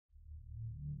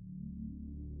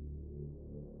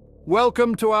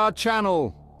Welcome to our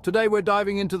channel. Today we're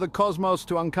diving into the cosmos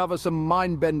to uncover some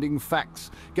mind-bending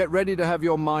facts. Get ready to have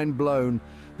your mind blown.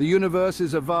 The universe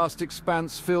is a vast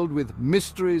expanse filled with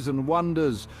mysteries and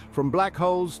wonders. From black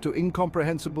holes to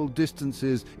incomprehensible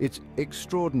distances, it's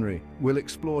extraordinary. We'll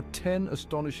explore 10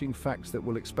 astonishing facts that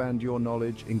will expand your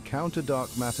knowledge, encounter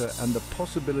dark matter, and the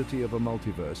possibility of a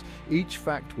multiverse. Each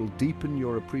fact will deepen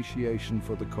your appreciation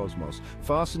for the cosmos.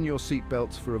 Fasten your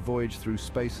seatbelts for a voyage through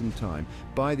space and time.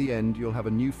 By the end, you'll have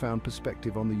a newfound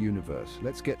perspective on the universe.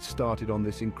 Let's get started on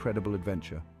this incredible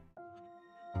adventure.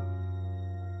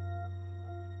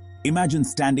 Imagine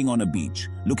standing on a beach,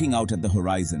 looking out at the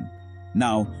horizon.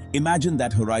 Now, imagine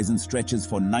that horizon stretches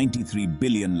for 93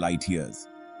 billion light years.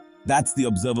 That's the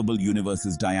observable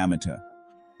universe's diameter.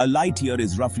 A light year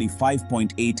is roughly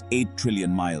 5.88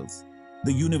 trillion miles.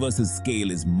 The universe's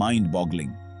scale is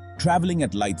mind-boggling. Traveling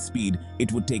at light speed,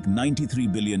 it would take 93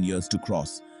 billion years to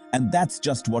cross. And that's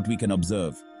just what we can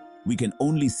observe. We can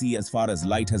only see as far as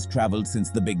light has traveled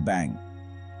since the Big Bang.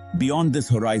 Beyond this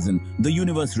horizon, the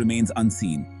universe remains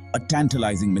unseen. A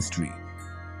tantalizing mystery.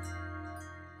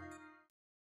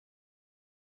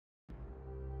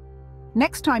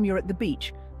 Next time you're at the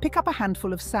beach, pick up a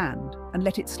handful of sand and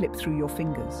let it slip through your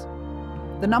fingers.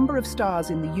 The number of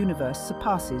stars in the universe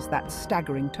surpasses that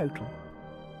staggering total.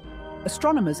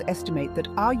 Astronomers estimate that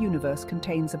our universe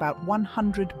contains about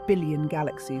 100 billion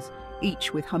galaxies,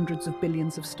 each with hundreds of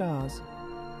billions of stars.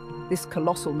 This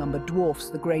colossal number dwarfs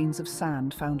the grains of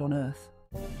sand found on Earth.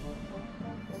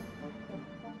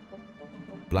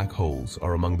 Black holes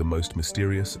are among the most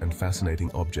mysterious and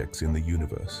fascinating objects in the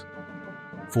universe.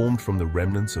 Formed from the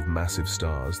remnants of massive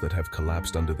stars that have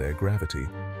collapsed under their gravity,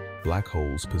 black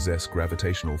holes possess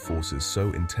gravitational forces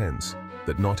so intense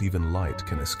that not even light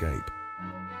can escape.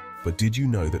 But did you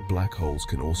know that black holes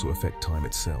can also affect time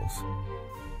itself?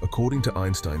 According to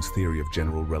Einstein's theory of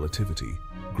general relativity,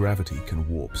 gravity can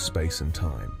warp space and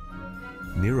time.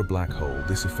 Near a black hole,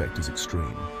 this effect is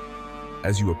extreme.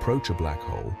 As you approach a black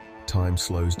hole, time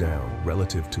slows down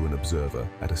relative to an observer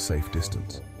at a safe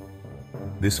distance.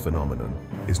 This phenomenon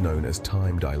is known as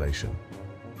time dilation.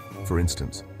 For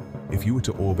instance, if you were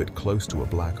to orbit close to a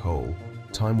black hole,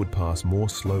 time would pass more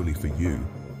slowly for you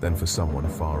than for someone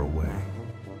far away.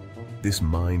 This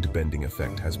mind-bending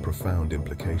effect has profound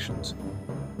implications.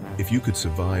 If you could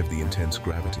survive the intense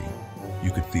gravity,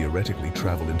 you could theoretically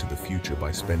travel into the future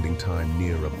by spending time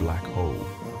near a black hole.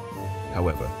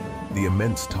 However, the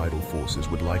immense tidal forces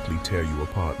would likely tear you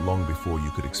apart long before you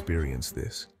could experience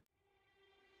this.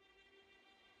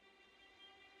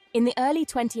 In the early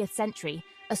 20th century,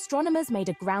 astronomers made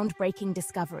a groundbreaking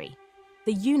discovery.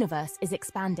 The universe is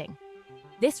expanding.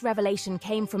 This revelation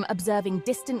came from observing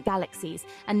distant galaxies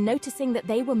and noticing that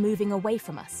they were moving away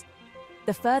from us.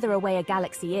 The further away a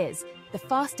galaxy is, the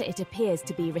faster it appears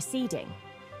to be receding.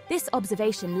 This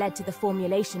observation led to the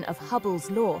formulation of Hubble's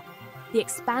law. The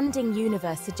expanding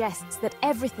universe suggests that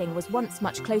everything was once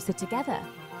much closer together.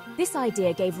 This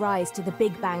idea gave rise to the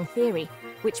Big Bang Theory,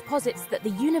 which posits that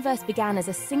the universe began as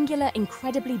a singular,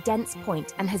 incredibly dense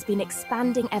point and has been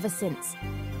expanding ever since.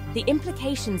 The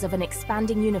implications of an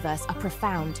expanding universe are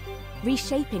profound,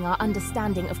 reshaping our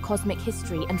understanding of cosmic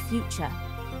history and future.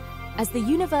 As the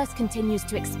universe continues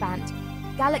to expand,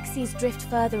 galaxies drift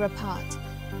further apart.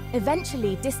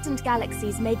 Eventually, distant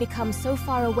galaxies may become so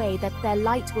far away that their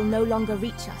light will no longer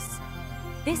reach us.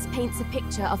 This paints a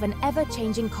picture of an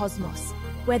ever-changing cosmos,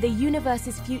 where the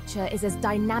universe's future is as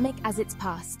dynamic as its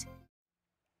past.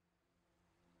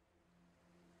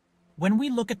 When we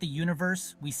look at the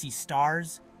universe, we see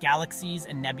stars, galaxies,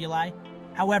 and nebulae.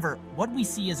 However, what we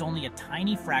see is only a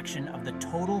tiny fraction of the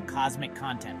total cosmic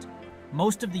content.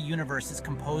 Most of the universe is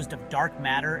composed of dark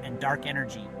matter and dark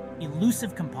energy,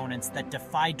 elusive components that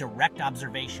defy direct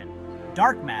observation.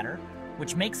 Dark matter,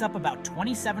 which makes up about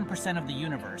 27% of the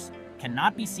universe,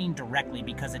 cannot be seen directly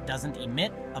because it doesn't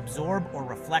emit, absorb, or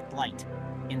reflect light.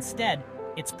 Instead,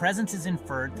 its presence is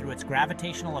inferred through its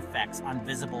gravitational effects on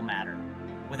visible matter.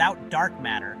 Without dark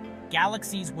matter,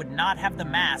 galaxies would not have the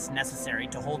mass necessary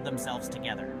to hold themselves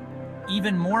together.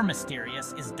 Even more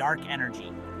mysterious is dark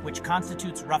energy, which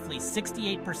constitutes roughly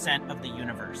 68% of the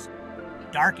universe.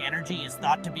 Dark energy is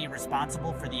thought to be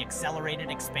responsible for the accelerated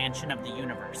expansion of the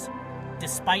universe.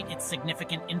 Despite its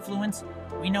significant influence,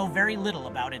 we know very little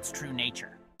about its true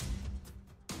nature.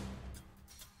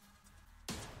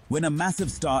 When a massive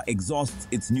star exhausts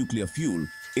its nuclear fuel,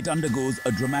 it undergoes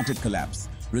a dramatic collapse,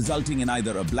 resulting in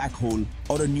either a black hole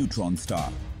or a neutron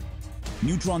star.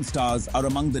 Neutron stars are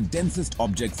among the densest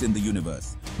objects in the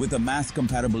universe, with a mass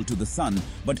comparable to the Sun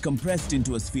but compressed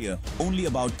into a sphere only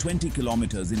about 20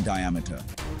 kilometers in diameter.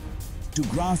 To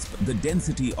grasp the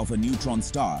density of a neutron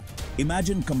star,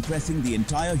 imagine compressing the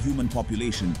entire human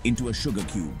population into a sugar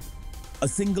cube. A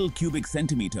single cubic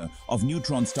centimeter of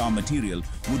neutron star material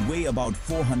would weigh about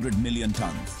 400 million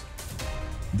tons.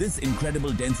 This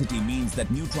incredible density means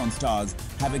that neutron stars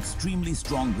have extremely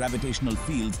strong gravitational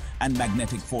fields and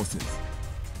magnetic forces.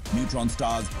 Neutron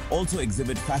stars also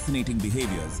exhibit fascinating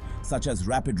behaviors, such as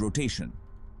rapid rotation.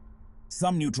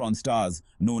 Some neutron stars,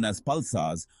 known as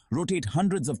pulsars, rotate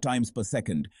hundreds of times per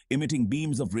second, emitting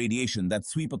beams of radiation that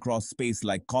sweep across space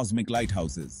like cosmic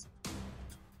lighthouses.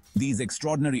 These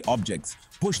extraordinary objects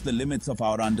push the limits of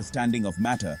our understanding of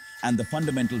matter and the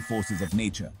fundamental forces of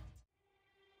nature.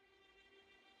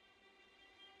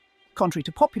 Contrary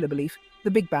to popular belief,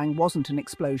 the Big Bang wasn't an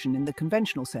explosion in the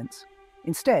conventional sense.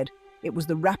 Instead, it was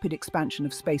the rapid expansion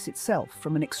of space itself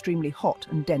from an extremely hot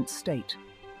and dense state.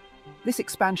 This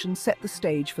expansion set the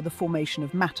stage for the formation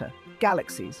of matter,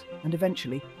 galaxies, and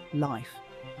eventually, life.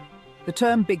 The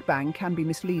term Big Bang can be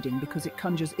misleading because it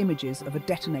conjures images of a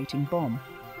detonating bomb.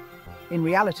 In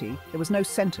reality, there was no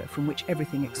center from which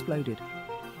everything exploded.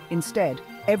 Instead,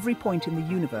 every point in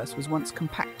the universe was once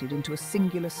compacted into a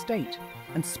singular state,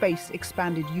 and space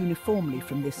expanded uniformly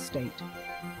from this state.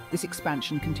 This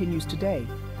expansion continues today,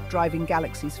 driving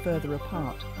galaxies further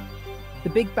apart. The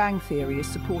Big Bang theory is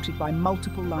supported by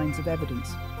multiple lines of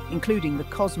evidence, including the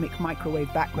cosmic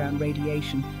microwave background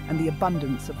radiation and the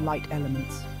abundance of light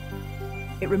elements.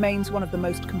 It remains one of the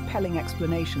most compelling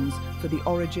explanations for the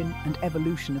origin and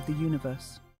evolution of the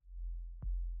universe.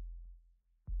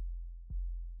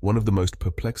 One of the most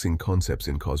perplexing concepts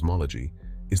in cosmology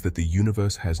is that the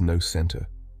universe has no center.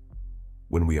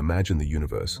 When we imagine the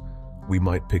universe, we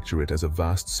might picture it as a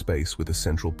vast space with a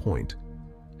central point.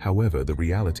 However, the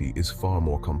reality is far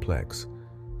more complex.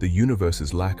 The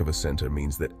universe's lack of a center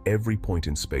means that every point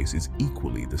in space is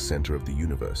equally the center of the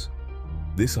universe.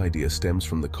 This idea stems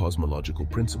from the cosmological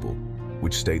principle,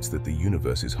 which states that the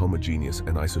universe is homogeneous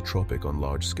and isotropic on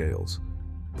large scales.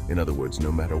 In other words,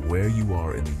 no matter where you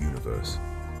are in the universe,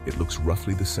 it looks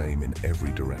roughly the same in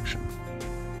every direction.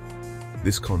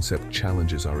 This concept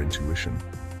challenges our intuition,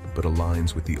 but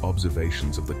aligns with the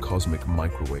observations of the cosmic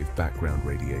microwave background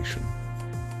radiation.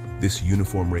 This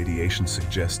uniform radiation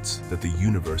suggests that the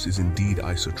universe is indeed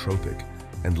isotropic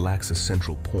and lacks a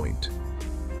central point.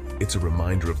 It's a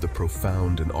reminder of the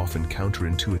profound and often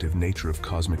counterintuitive nature of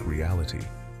cosmic reality.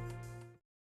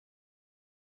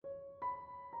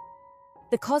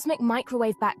 The cosmic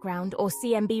microwave background, or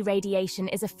CMB radiation,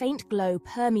 is a faint glow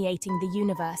permeating the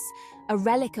universe, a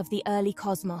relic of the early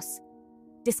cosmos.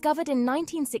 Discovered in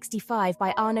 1965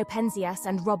 by Arno Penzias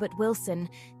and Robert Wilson,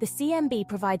 the CMB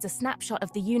provides a snapshot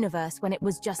of the universe when it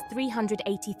was just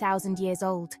 380,000 years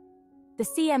old. The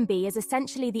CMB is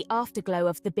essentially the afterglow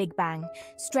of the Big Bang,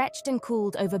 stretched and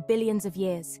cooled over billions of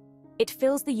years. It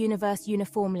fills the universe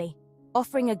uniformly,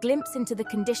 offering a glimpse into the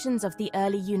conditions of the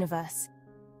early universe.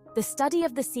 The study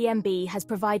of the CMB has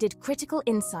provided critical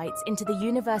insights into the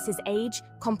universe's age,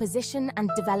 composition, and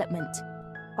development.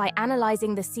 By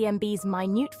analyzing the CMB's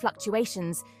minute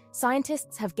fluctuations,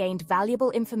 scientists have gained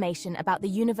valuable information about the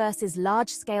universe's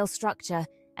large-scale structure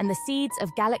and the seeds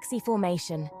of galaxy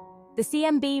formation. The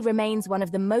CMB remains one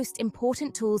of the most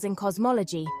important tools in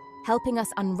cosmology, helping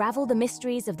us unravel the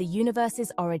mysteries of the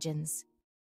universe's origins.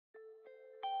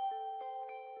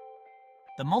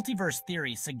 The multiverse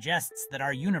theory suggests that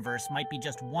our universe might be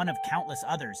just one of countless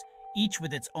others, each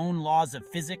with its own laws of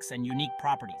physics and unique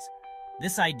properties.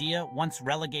 This idea, once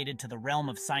relegated to the realm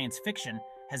of science fiction,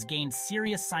 has gained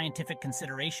serious scientific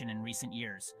consideration in recent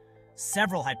years.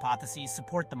 Several hypotheses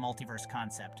support the multiverse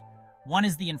concept. One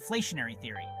is the inflationary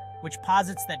theory, which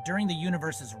posits that during the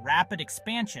universe's rapid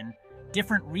expansion,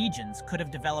 different regions could have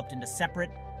developed into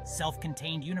separate,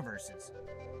 self-contained universes.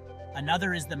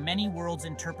 Another is the many worlds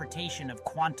interpretation of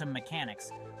quantum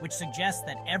mechanics, which suggests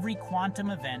that every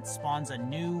quantum event spawns a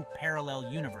new,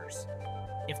 parallel universe.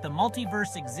 If the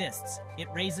multiverse exists, it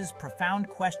raises profound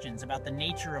questions about the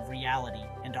nature of reality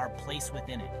and our place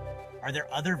within it. Are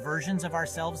there other versions of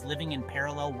ourselves living in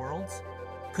parallel worlds?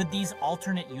 Could these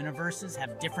alternate universes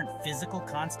have different physical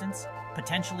constants,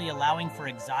 potentially allowing for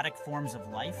exotic forms of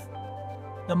life?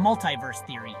 The multiverse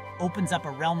theory opens up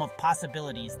a realm of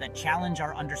possibilities that challenge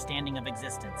our understanding of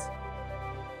existence.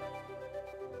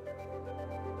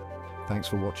 Thanks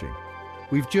for watching.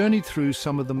 We've journeyed through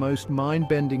some of the most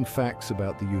mind-bending facts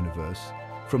about the universe,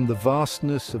 from the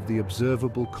vastness of the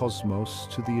observable cosmos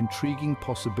to the intriguing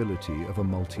possibility of a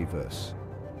multiverse.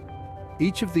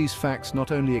 Each of these facts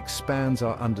not only expands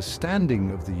our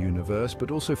understanding of the universe,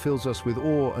 but also fills us with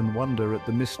awe and wonder at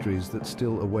the mysteries that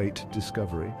still await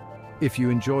discovery. If you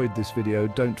enjoyed this video,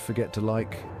 don't forget to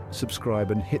like,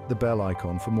 subscribe and hit the bell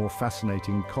icon for more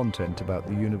fascinating content about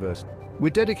the universe. We're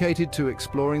dedicated to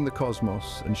exploring the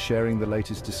cosmos and sharing the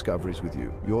latest discoveries with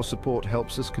you. Your support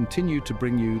helps us continue to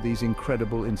bring you these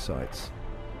incredible insights.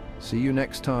 See you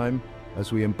next time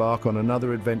as we embark on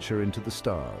another adventure into the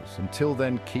stars. Until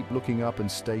then, keep looking up and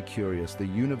stay curious. The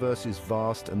universe is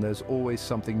vast and there's always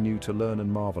something new to learn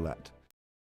and marvel at.